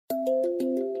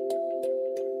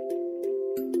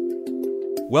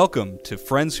Welcome to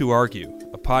Friends Who Argue,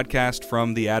 a podcast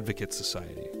from the Advocates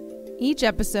Society. Each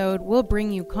episode will bring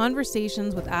you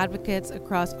conversations with advocates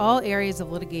across all areas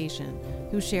of litigation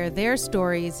who share their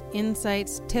stories,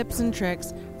 insights, tips, and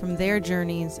tricks from their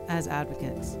journeys as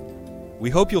advocates. We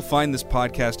hope you'll find this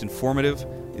podcast informative,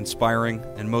 inspiring,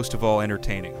 and most of all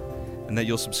entertaining, and that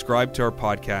you'll subscribe to our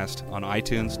podcast on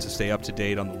iTunes to stay up to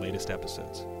date on the latest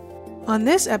episodes. On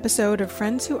this episode of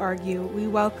Friends Who Argue, we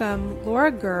welcome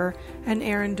Laura Gurr and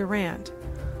Aaron Durant.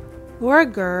 Laura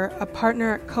Gurr, a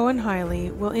partner at Cohen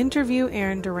Hiley, will interview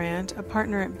Aaron Durant, a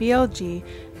partner at BLG,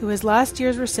 who is last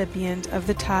year's recipient of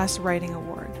the TAS Writing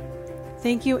Award.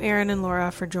 Thank you, Aaron and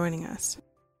Laura, for joining us.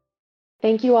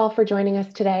 Thank you all for joining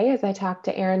us today as I talk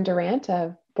to Aaron Durant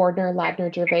of Bordner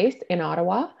Ladner Gervais in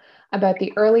Ottawa about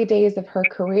the early days of her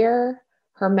career,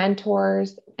 her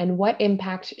mentors, and what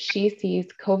impact she sees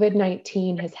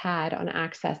COVID-19 has had on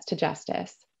access to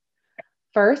justice.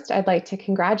 First, I'd like to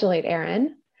congratulate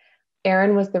Aaron.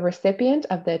 Aaron was the recipient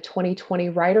of the 2020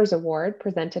 Writers Award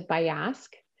presented by YASC.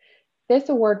 This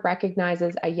award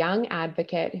recognizes a young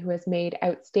advocate who has made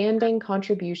outstanding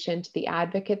contribution to the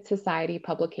Advocates Society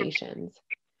publications.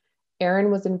 Aaron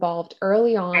was involved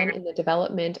early on in the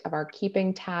development of our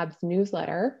Keeping Tabs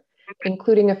newsletter,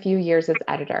 including a few years as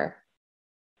editor.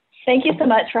 Thank you so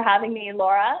much for having me,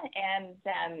 Laura, and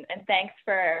thanks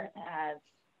for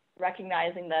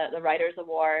recognizing the Writers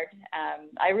Award.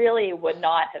 I really would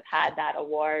not have had that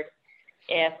award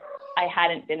if I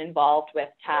hadn't been involved with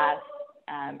TAS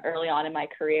early on in my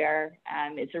career.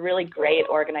 It's a really great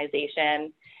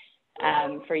organization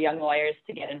for young lawyers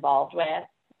to get involved with.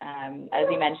 As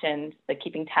you mentioned, the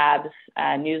Keeping Tabs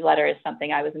newsletter is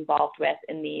something I was involved with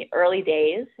in the early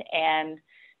days, and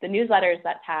the newsletters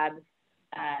that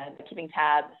the Keeping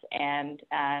Tabs and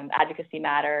Advocacy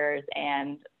Matters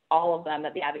and all of them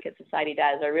that the Advocates Society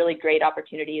does are really great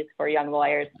opportunities for young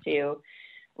lawyers to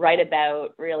write about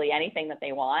really anything that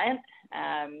they want.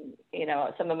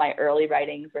 Some of my early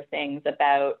writings were things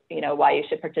about, why you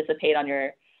should participate on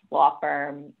your law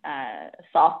firm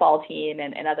softball team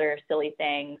and other silly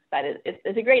things. But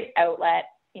it's a great outlet,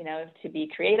 to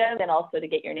be creative and also to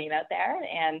get your name out there.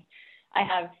 And I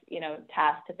have,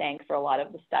 TAS to thank for a lot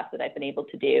of the stuff that I've been able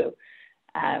to do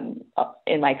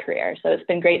in my career. So it's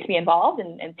been great to be involved,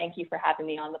 and thank you for having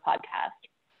me on the podcast.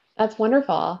 That's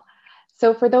wonderful.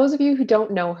 So for those of you who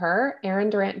don't know her, Aaron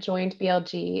Durant joined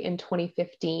BLG in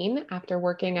 2015 after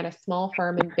working at a small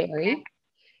firm in Barrie.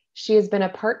 She has been a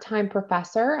part-time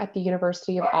professor at the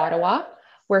University of Ottawa,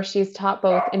 where she's taught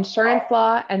both insurance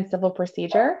law and civil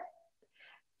procedure.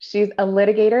 She's a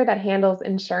litigator that handles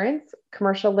insurance,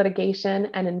 commercial litigation,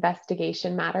 and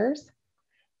investigation matters.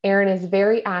 Aaron is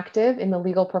very active in the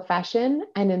legal profession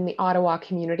and in the Ottawa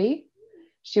community.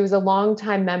 She was a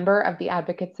longtime member of the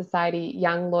Advocates Society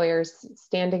Young Lawyers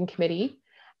Standing Committee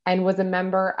and was a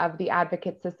member of the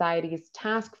Advocates Society's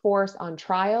task force on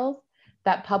trials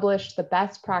that published the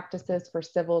best practices for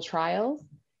civil trials,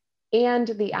 and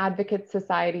the Advocates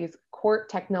Society's court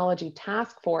technology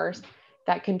task force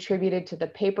that contributed to the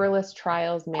paperless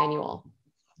trials manual.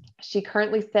 She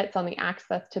currently sits on the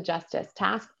Access to Justice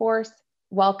Task Force.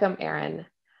 Welcome, Aaron.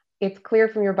 It's clear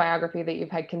from your biography that you've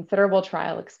had considerable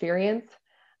trial experience.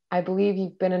 I believe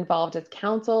you've been involved as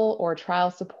counsel or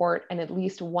trial support in at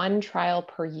least one trial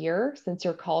per year since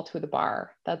your call to the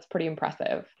bar. That's pretty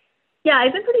impressive. Yeah,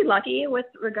 I've been pretty lucky with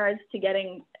regards to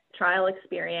getting trial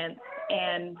experience.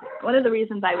 And one of the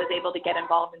reasons I was able to get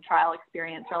involved in trial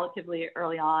experience relatively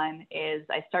early on is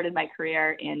I started my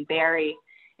career in Barrie.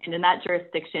 And in that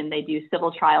jurisdiction, they do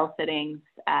civil trial sittings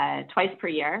twice per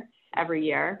year, every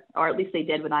year, or at least they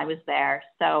did when I was there.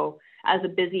 So as a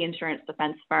busy insurance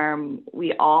defense firm,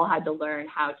 we all had to learn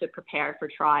how to prepare for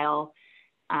trial.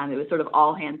 It was sort of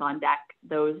all hands on deck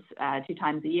those 2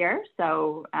 times a year.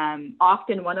 So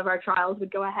often one of our trials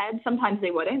would go ahead. Sometimes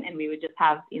they wouldn't, and we would just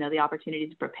have, the opportunity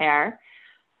to prepare.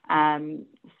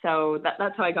 So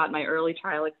that's how I got my early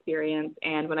trial experience.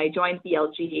 And when I joined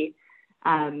BLG,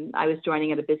 I was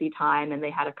joining at a busy time, and they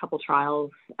had a couple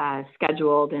trials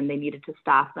scheduled, and they needed to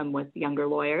staff them with younger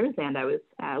lawyers. And I was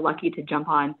lucky to jump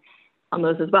on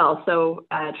those as well. So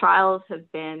trials have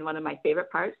been one of my favorite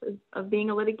parts of being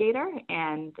a litigator.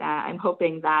 And I'm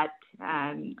hoping that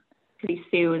pretty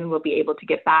soon we'll be able to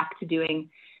get back to doing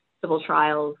civil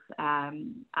trials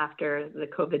after the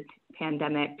COVID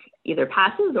pandemic either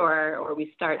passes or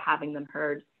we start having them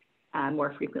heard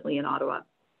more frequently in Ottawa.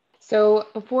 So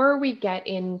before we get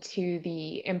into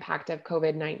the impact of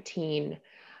COVID-19,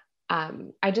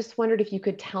 I just wondered if you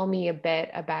could tell me a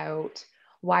bit about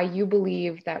why you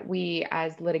believe that we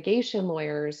as litigation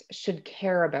lawyers should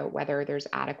care about whether there's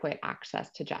adequate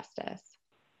access to justice.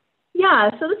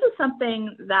 Yeah, so this is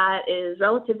something that is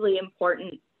relatively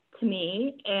important to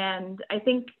me, and I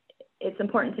think it's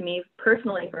important to me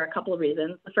personally for a couple of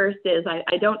reasons. The first is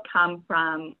I don't come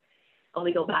from a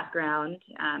legal background.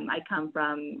 I come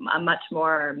from a much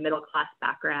more middle-class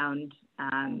background.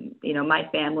 My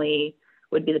family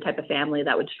would be the type of family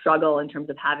that would struggle in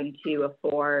terms of having to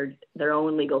afford their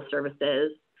own legal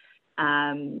services,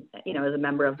 as a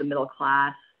member of the middle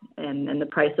class and the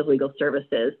price of legal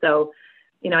services. So,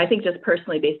 I think just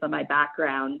personally based on my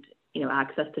background,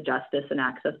 access to justice and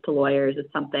access to lawyers is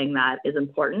something that is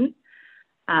important.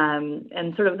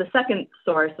 And sort of the second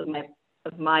source of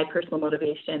my personal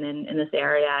motivation in this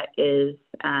area is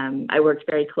I worked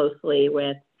very closely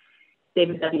with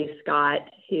David W. Scott,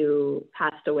 who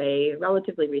passed away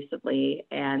relatively recently,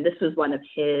 and this was one of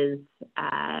his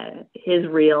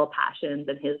real passions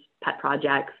and his pet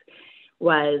projects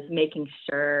was making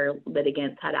sure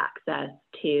litigants had access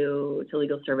to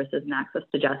legal services and access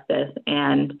to justice.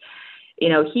 And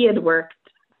he had worked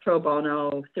pro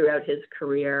bono throughout his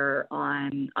career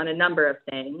on a number of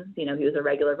things. He was a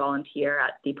regular volunteer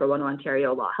at the Pro Bono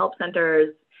Ontario Law Help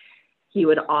Centers. He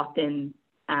would often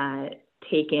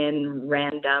take in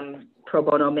random pro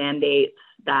bono mandates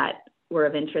that were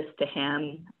of interest to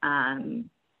him,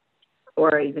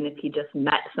 or even if he just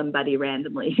met somebody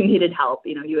randomly who needed help,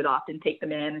 he would often take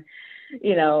them in,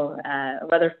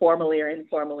 whether formally or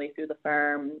informally through the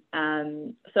firm.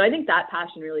 So I think that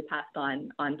passion really passed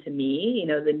on to me,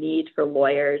 the need for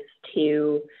lawyers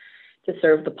to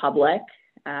serve the public.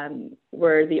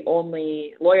 We're the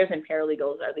only, lawyers and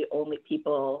paralegals are the only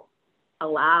people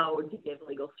allowed to give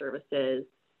legal services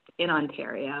in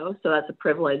Ontario. So that's a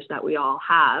privilege that we all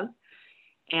have.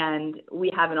 And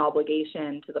we have an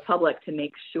obligation to the public to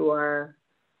make sure,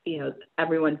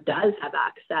 everyone does have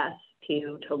access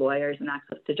to lawyers and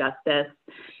access to justice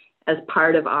as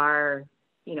part of our,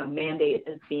 mandate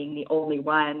as being the only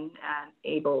one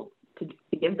able to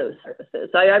give those services.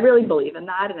 So I really believe in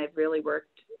that, and I've really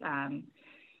worked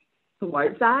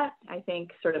towards that. I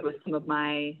think sort of with some of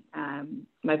my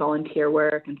my volunteer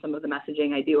work and some of the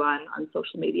messaging I do on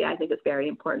social media, I think it's very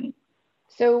important.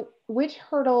 So which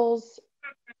hurdles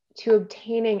to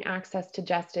obtaining access to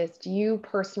justice do you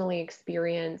personally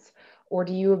experience or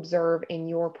do you observe in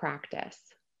your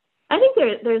practice? I think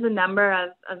there's a number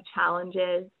of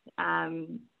challenges.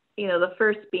 The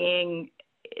first being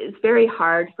it's very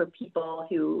hard for people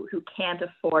who can't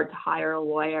afford to hire a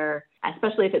lawyer,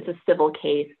 especially if it's a civil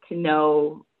case, to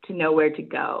know where to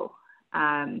go.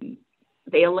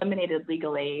 They eliminated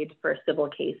legal aid for civil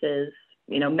cases,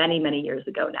 many, many years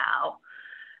ago now.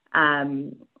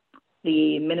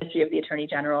 The Ministry of the Attorney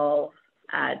General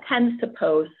tends to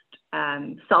post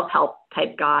self-help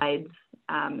type guides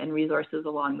and resources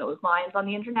along those lines on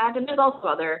the internet. And there's also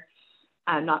other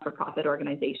not-for-profit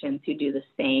organizations who do the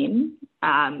same.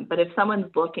 But if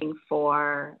someone's looking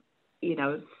for,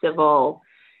 civil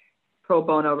pro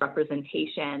bono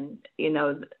representation,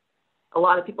 a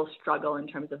lot of people struggle in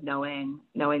terms of knowing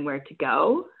where to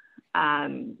go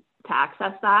to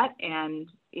access that. And,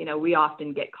 we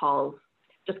often get calls,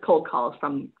 just cold calls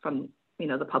from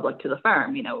the public to the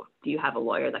firm, do you have a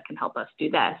lawyer that can help us do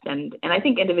this? And I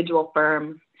think individual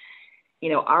firms,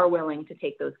 are willing to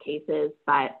take those cases,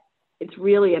 but it's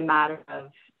really a matter of,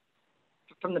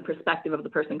 from the perspective of the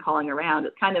person calling around,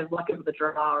 it's kind of luck of the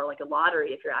draw or like a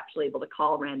lottery if you're actually able to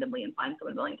call randomly and find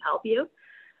someone willing to help you.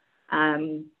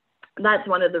 That's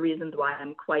one of the reasons why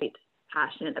I'm quite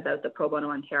passionate about the Pro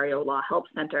Bono Ontario Law Help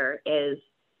Centre is,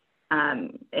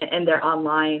 and their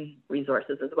online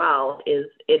resources as well, is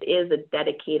it is a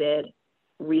dedicated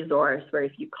resource where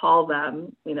if you call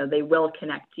them, they will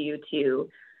connect you to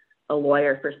a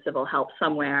lawyer for civil help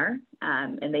somewhere,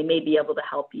 and they may be able to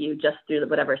help you just through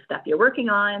whatever step you're working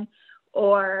on,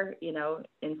 or,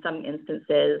 in some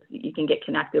instances, you can get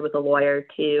connected with a lawyer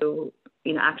to,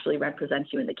 actually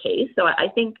represent you in the case. So I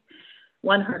think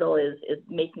one hurdle is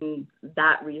making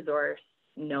that resource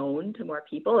known to more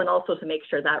people, and also to make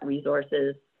sure that resource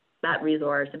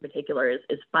in particular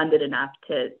is funded enough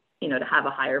to have a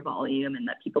higher volume and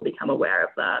that people become aware of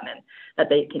them and that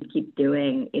they can keep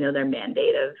doing, their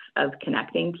mandate of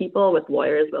connecting people with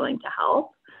lawyers willing to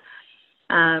help.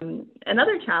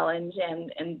 Another challenge,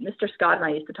 and Mr. Scott and I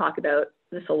used to talk about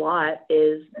this a lot,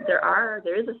 is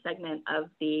there is a segment of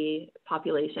the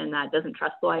population that doesn't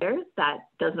trust lawyers, that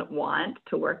doesn't want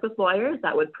to work with lawyers,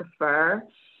 that would prefer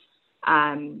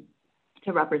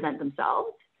to represent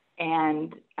themselves.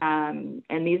 And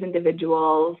these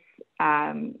individuals,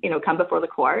 come before the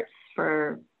courts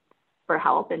for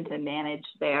help and to manage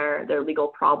their legal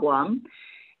problem.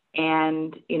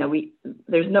 And,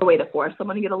 there's no way to force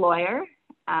someone to get a lawyer.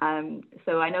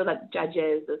 So I know that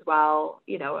judges as well,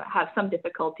 have some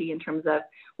difficulty in terms of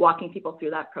walking people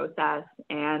through that process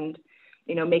and,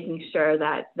 making sure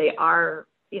that they are,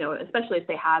 especially if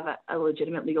they have a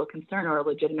legitimate legal concern or a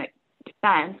legitimate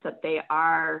defense, that they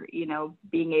are,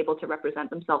 being able to represent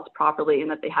themselves properly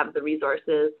and that they have the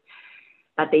resources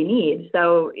that they need.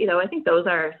 So, I think those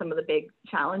are some of the big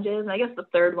challenges. And I guess the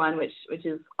third one, which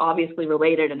is obviously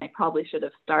related, and I probably should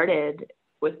have started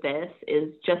with this,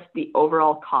 is just the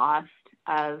overall cost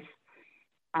of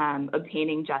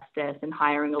obtaining justice and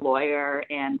hiring a lawyer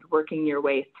and working your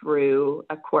way through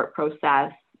a court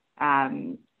process.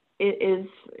 It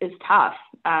is tough.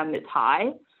 It's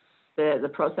high. The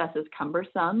process is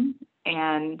cumbersome.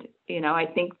 And, I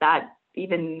think that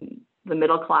even the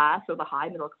middle class or the high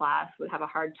middle class would have a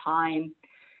hard time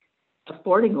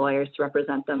affording lawyers to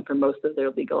represent them for most of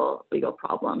their legal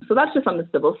problems. So that's just on the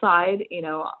civil side.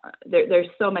 There's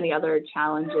so many other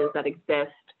challenges that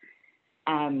exist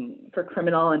for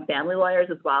criminal and family lawyers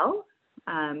as well.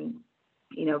 From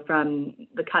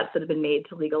the cuts that have been made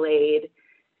to legal aid,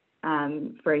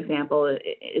 for example,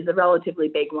 is a relatively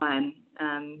big one.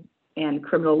 And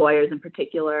criminal lawyers in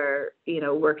particular,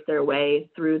 work their way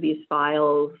through these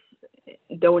files,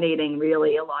 donating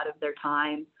really a lot of their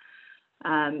time.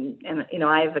 And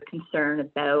I have a concern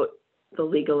about the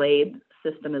legal aid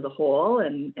system as a whole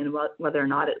and whether or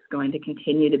not it's going to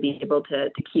continue to be able to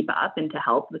keep up and to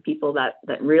help the people that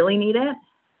really need it.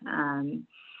 And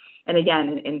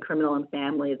again, in criminal and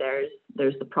family,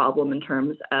 there's the problem in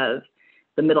terms of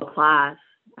the middle class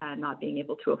not being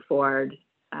able to afford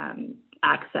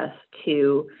access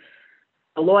to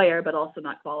a lawyer, but also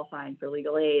not qualifying for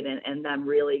legal aid and them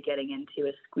really getting into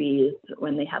a squeeze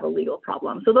when they have a legal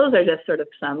problem. So those are just sort of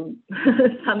some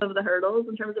of the hurdles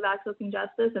in terms of accessing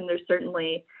justice. And there's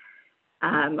certainly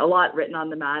a lot written on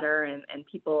the matter and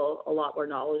people a lot more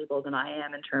knowledgeable than I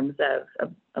am in terms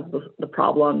of the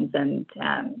problems and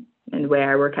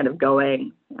where we're kind of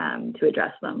going to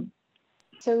address them.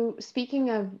 So speaking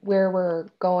of where we're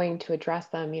going to address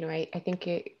them, I think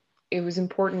it was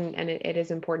important, and it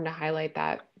is important to highlight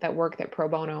that work that Pro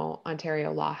Bono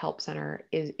Ontario Law Help Center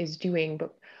is doing.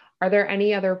 But are there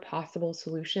any other possible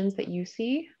solutions that you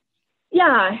see?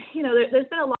 Yeah, there's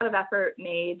been a lot of effort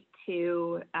made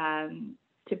to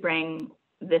bring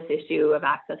this issue of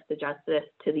access to justice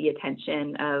to the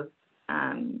attention of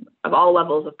all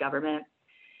levels of government,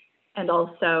 and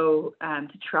also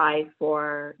to try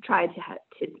to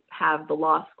have the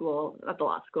Law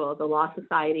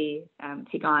Society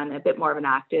take on a bit more of an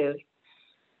active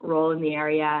role in the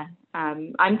area.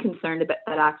 I'm concerned about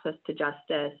that access to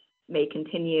justice may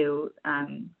continue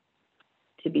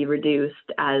to be reduced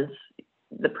as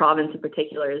the province in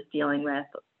particular is dealing with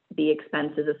the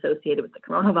expenses associated with the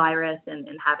coronavirus and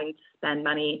having to spend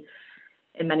money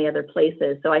in many other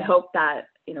places. So I hope that,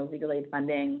 legal aid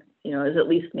funding, is at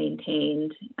least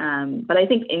maintained. But I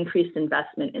think increased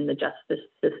investment in the justice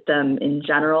system in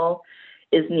general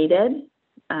is needed.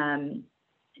 And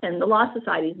the Law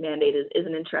Society's mandate is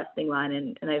an interesting one.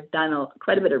 And I've done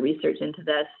quite a bit of research into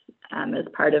this as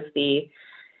part of the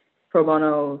Pro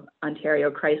Bono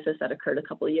Ontario crisis that occurred a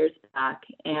couple of years back.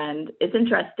 And it's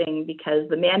interesting because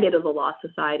the mandate of the Law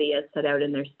Society, as set out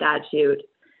in their statute,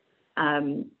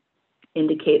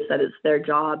 indicates that it's their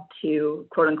job to,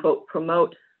 quote unquote,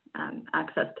 promote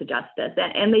access to justice.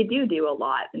 And they do a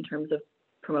lot in terms of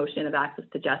promotion of access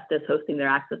to justice, hosting their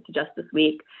Access to Justice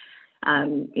Week,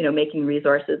 making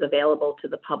resources available to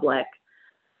the public.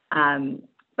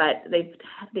 But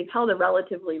they've held a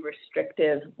relatively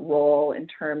restrictive role in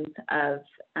terms of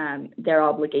their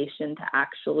obligation to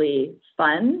actually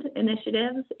fund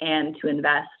initiatives and to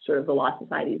invest sort of the Law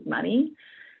Society's money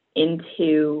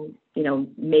into,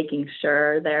 making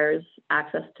sure there's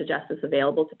access to justice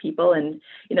available to people. And,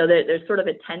 there's sort of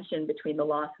a tension between the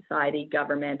Law Society,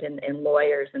 government, and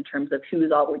lawyers in terms of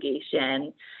whose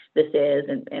obligation this is,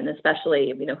 and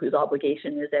especially, whose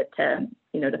obligation is it to,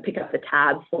 to pick up the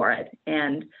tab for it.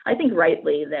 And I think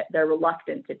rightly that they're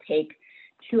reluctant to take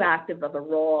too active of a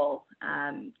role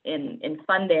in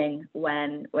funding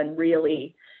when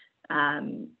really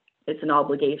it's an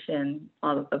obligation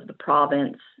of the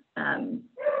province,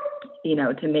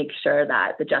 to make sure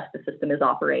that the justice system is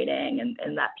operating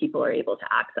and that people are able to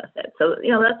access it. So,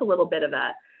 that's a little bit of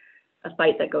a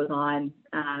fight that goes on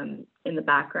in the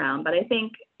background. But I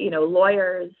think,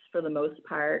 lawyers for the most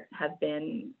part have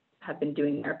been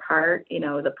doing their part.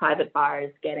 The private bar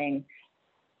is getting,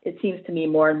 it seems to me,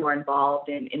 more and more involved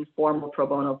in informal pro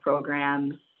bono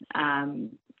programs.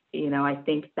 I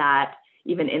think that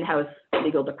even in-house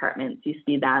legal departments, you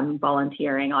see them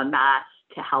volunteering en masse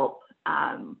to help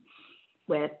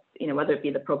with, whether it be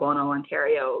the Pro Bono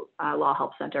Ontario Law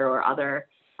Help Centre or other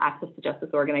access to justice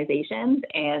organizations.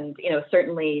 And,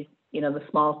 certainly, the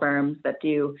small firms that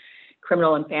do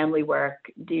criminal and family work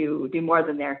do more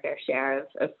than their fair share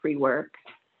of free work.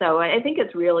 So I think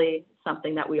it's really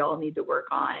something that we all need to work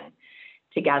on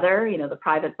together. The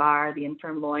private bar, the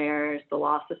infirm lawyers, the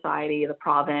law society, the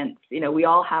province, we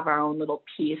all have our own little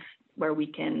piece where we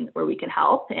can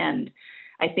help. And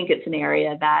I think it's an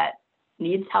area that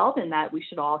needs help and that we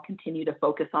should all continue to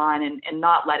focus on and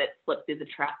not let it slip through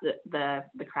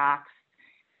the cracks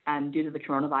due to the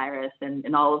coronavirus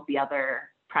and all of the other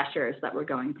pressures that we're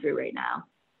going through right now.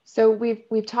 So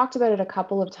we've talked about it a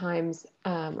couple of times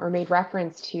or made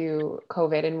reference to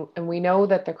COVID, and we know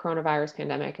that the coronavirus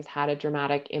pandemic has had a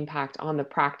dramatic impact on the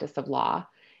practice of law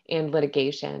and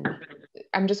litigation.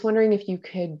 I'm just wondering if you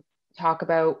could talk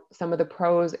about some of the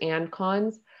pros and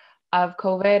cons of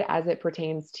COVID as it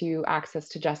pertains to access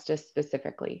to justice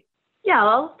specifically. Yeah,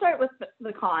 I'll start with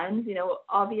the cons.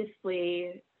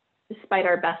 Obviously, despite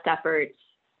our best efforts,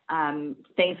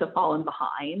 things have fallen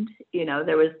behind.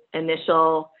 There was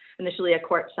initially a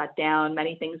court shutdown.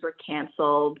 Many things were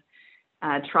canceled.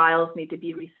 Trials need to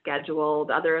be rescheduled.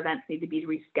 Other events need to be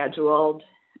rescheduled.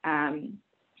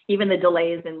 Even the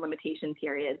delays in limitation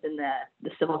periods in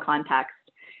the civil context,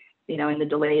 and the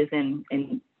delays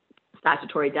in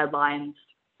statutory deadlines,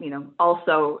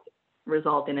 also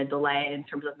result in a delay in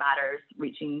terms of matters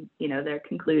reaching, their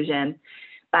conclusion.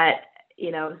 But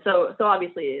so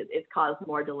obviously it's caused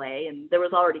more delay, and there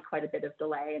was already quite a bit of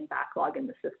delay and backlog in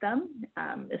the system,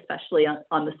 especially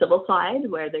on the civil side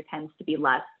where there tends to be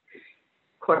less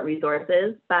court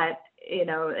resources. But,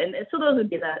 and so those would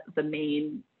be the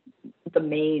main,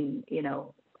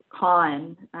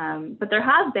 con. But there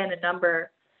have been a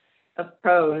number of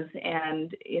pros,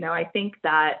 and, I think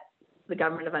that the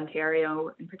government of Ontario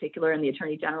in particular and the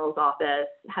Attorney General's office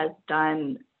has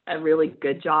done a really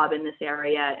good job in this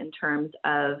area in terms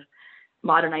of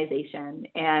modernization.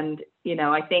 And,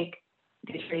 I think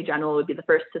the Attorney General would be the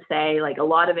first to say, like, a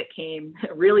lot of it came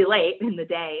really late in the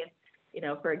day.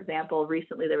 For example,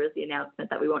 recently there was the announcement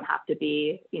that we won't have to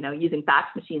be, using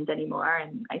fax machines anymore.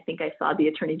 And I think I saw the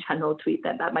Attorney General tweet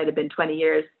that might have been 20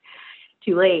 years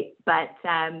too late. But,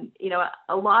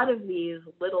 a lot of these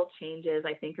little changes,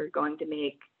 I think, are going to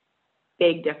make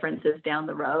big differences down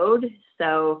the road.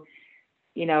 So,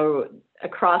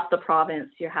 across the province,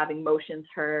 you're having motions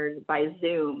heard by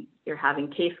Zoom. You're having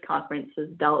case conferences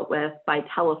dealt with by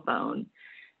telephone.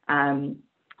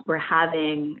 We're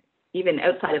having, even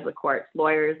outside of the courts,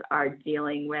 lawyers are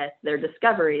dealing with their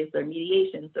discoveries, their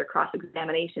mediations, their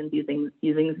cross-examinations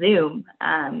using Zoom.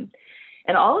 And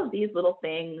all of these little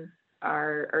things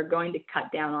are going to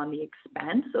cut down on the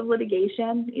expense of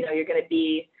litigation. You're going to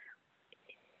be,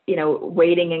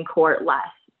 waiting in court less,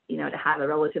 to have a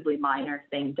relatively minor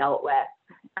thing dealt with.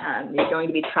 You're going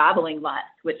to be traveling less,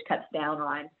 which cuts down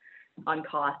on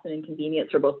costs and inconvenience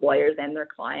for both lawyers and their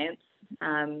clients.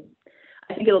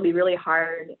 I think it'll be really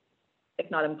hard, if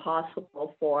not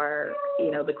impossible, for,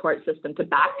 the court system to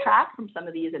backtrack from some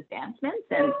of these advancements.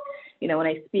 And, when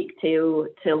I speak to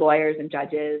lawyers and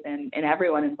judges and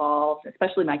everyone involved,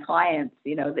 especially my clients,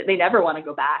 they never want to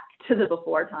go back to the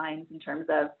before times in terms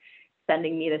of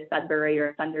sending me to Sudbury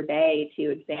or Thunder Bay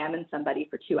to examine somebody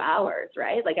for 2 hours,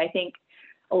 right? Like, I think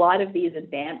a lot of these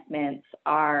advancements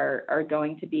are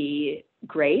going to be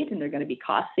great, and they're going to be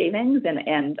cost savings.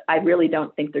 And I really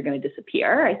don't think they're going to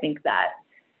disappear. I think that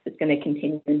it's going to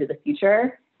continue into the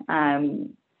future.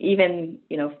 Even,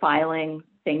 filing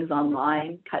things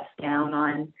online cuts down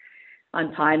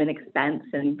on time and expense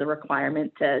and the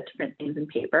requirement to print things in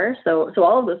paper. So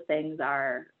all of those things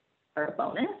are a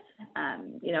bonus.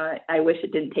 I wish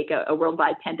it didn't take a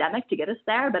worldwide pandemic to get us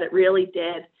there, but it really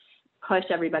did push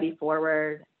everybody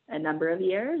forward a number of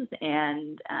years.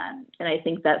 And I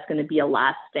think that's going to be a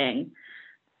lasting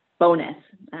bonus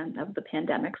of the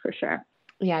pandemic for sure.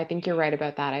 Yeah, I think you're right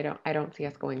about that. I don't see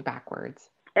us going backwards.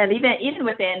 And even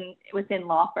within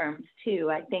law firms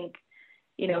too, I think,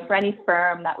 for any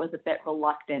firm that was a bit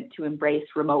reluctant to embrace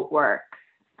remote work,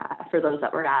 for those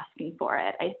that were asking for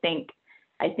it, I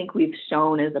think we've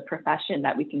shown as a profession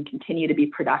that we can continue to be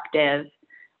productive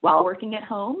while working at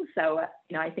home. So,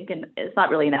 I think it's not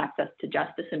really an access to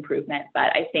justice improvement,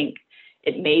 but I think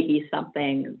it may be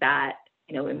something that,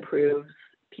 improves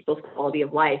people's quality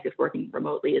of life if working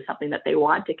remotely is something that they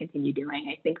want to continue doing.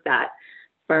 I think that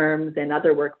firms and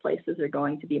other workplaces are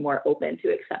going to be more open to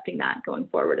accepting that going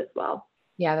forward as well.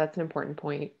 Yeah, that's an important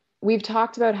point. We've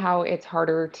talked about how it's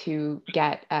harder to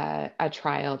get a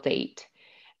trial date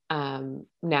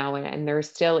now, and there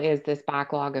still is this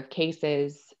backlog of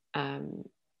cases.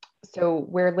 So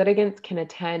where litigants can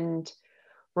attend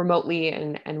remotely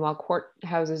and while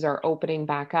courthouses are opening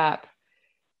back up,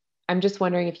 I'm just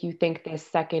wondering if you think this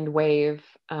second wave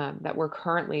that we're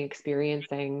currently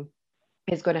experiencing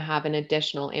is going to have an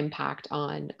additional impact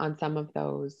on some of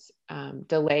those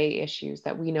delay issues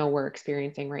that we know we're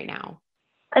experiencing right now.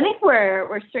 I think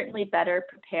we're certainly better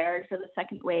prepared for the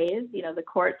second wave. The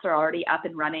courts are already up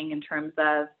and running in terms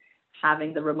of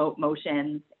having the remote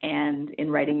motions and in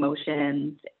writing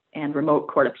motions and remote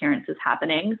court appearances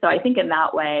happening. So I think in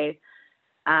that way,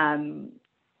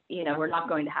 we're not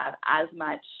going to have as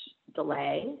much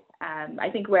delay. I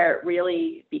think where it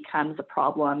really becomes a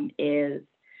problem is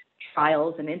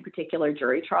trials, and in particular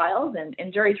jury trials.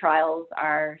 And jury trials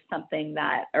are something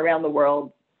that around the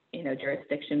world,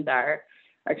 jurisdictions are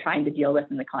trying to deal with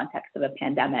in the context of a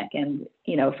pandemic. And,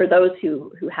 for those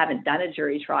who haven't done a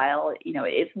jury trial,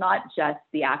 it's not just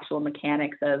the actual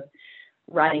mechanics of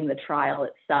running the trial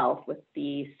itself with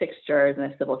the 6 jurors in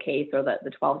a civil case or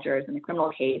the 12 jurors in a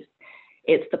criminal case.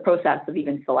 It's the process of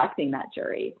even selecting that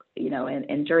jury,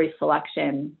 and jury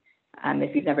selection,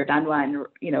 if you've never done one,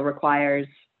 requires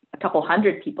a couple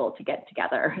hundred people to get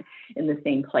together in the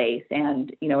same place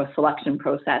and, a selection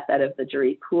process out of the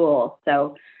jury pool.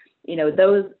 So,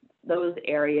 those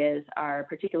areas are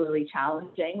particularly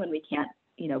challenging when we can't,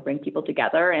 bring people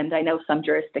together. And I know some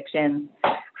jurisdictions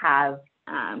have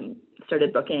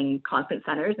started booking conference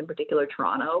centers, in particular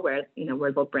Toronto, where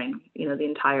they'll bring, the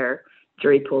entire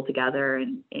jury pool together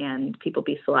and people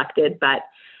be selected. But,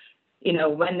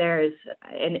 when there's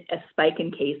a spike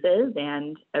in cases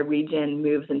and a region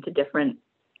moves into different,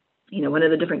 one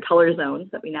of the different color zones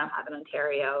that we now have in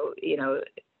Ontario,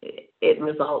 it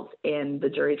results in the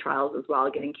jury trials as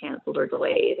well getting canceled or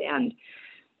delayed. And,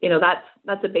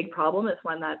 that's a big problem. It's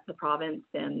one that the province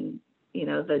and,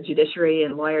 the judiciary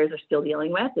and lawyers are still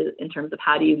dealing with in terms of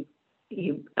how do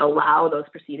you allow those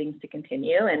proceedings to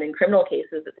continue. And in criminal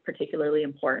cases, it's particularly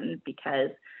important because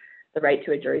the right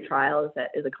to a jury trial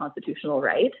is a constitutional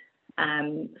right.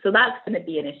 So that's going to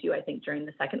be an issue, I think, during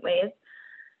the second wave.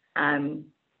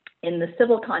 In the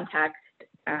civil context,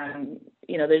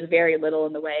 there's very little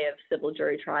in the way of civil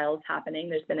jury trials happening.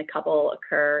 There's been a couple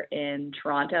occur in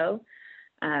Toronto.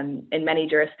 In many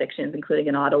jurisdictions, including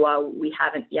in Ottawa, we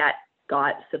haven't yet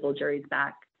got civil juries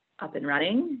back up and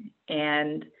running.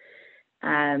 And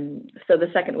so the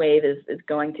second wave is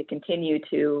going to continue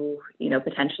to,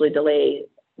 potentially delay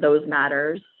those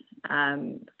matters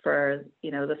for,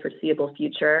 the foreseeable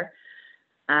future.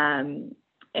 And,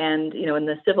 in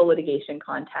the civil litigation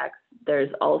context,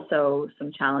 there's also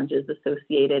some challenges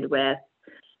associated with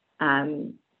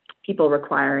people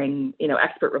requiring,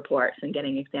 expert reports and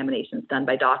getting examinations done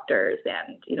by doctors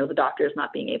and, the doctors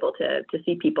not being able to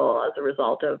see people as a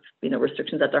result of,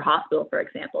 restrictions at their hospital, for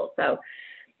example. So,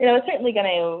 it's certainly going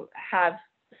to have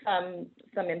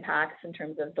some impacts in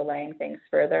terms of delaying things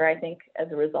further, I think, as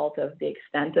a result of the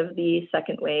extent of the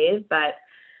second wave. But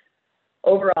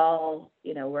overall,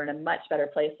 we're in a much better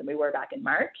place than we were back in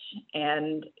March.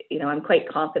 And, I'm quite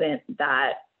confident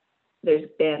that there's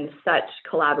been such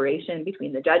collaboration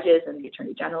between the judges and the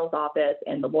Attorney General's office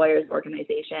and the lawyers'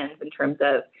 organizations in terms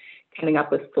of coming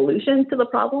up with solutions to the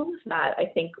problems that I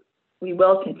think we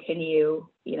will continue,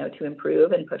 to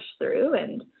improve and push through.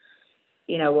 And,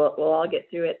 we'll all get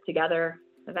through it together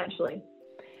eventually.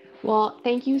 Well,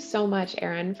 thank you so much,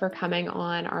 Erin, for coming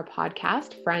on our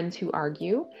podcast, Friends Who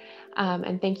Argue.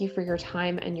 And thank you for your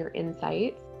time and your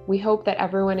insights. We hope that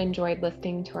everyone enjoyed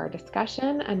listening to our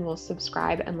discussion and will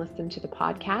subscribe and listen to the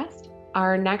podcast.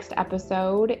 Our next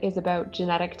episode is about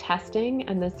genetic testing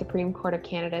and the Supreme Court of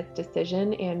Canada's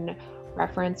decision in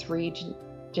reference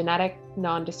Genetic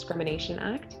Non-Discrimination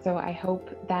Act. So I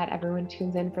hope that everyone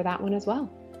tunes in for that one as well.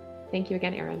 Thank you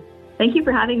again, Erin. Thank you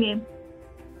for having me.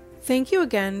 Thank you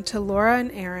again to Laura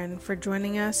and Erin for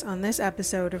joining us on this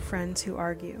episode of Friends Who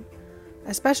Argue.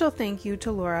 A special thank you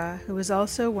to Laura, who is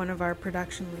also one of our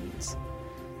production leads.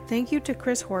 Thank you to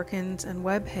Chris Horkins and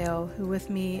Webb Hale, who with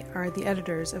me are the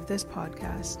editors of this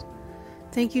podcast.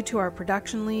 Thank you to our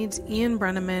production leads, Ian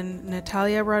Brenneman,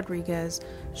 Natalia Rodriguez,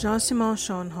 Jean-Simon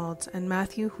Schoenholtz, and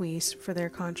Matthew Huis for their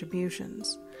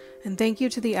contributions. And thank you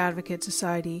to the Advocate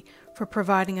Society for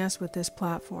providing us with this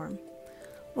platform.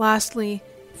 Lastly,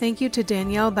 thank you to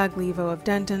Danielle Baglivo of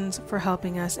Denton's for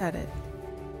helping us edit.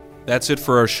 That's it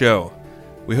for our show.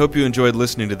 We hope you enjoyed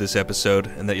listening to this episode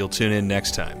and that you'll tune in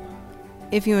next time.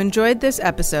 If you enjoyed this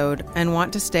episode and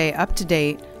want to stay up to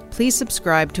date, please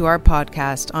subscribe to our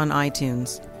podcast on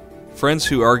iTunes. Friends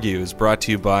Who Argue is brought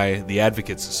to you by the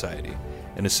Advocate Society,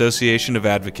 an association of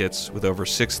advocates with over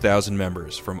 6,000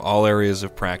 members from all areas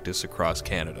of practice across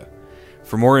Canada.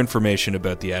 For more information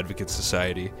about the Advocates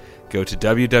Society, go to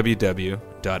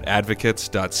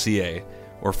www.advocates.ca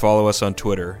or follow us on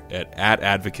Twitter at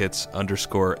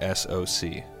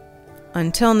 @advocates_SOC.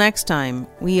 Until next time,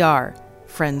 we are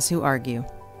Friends Who Argue.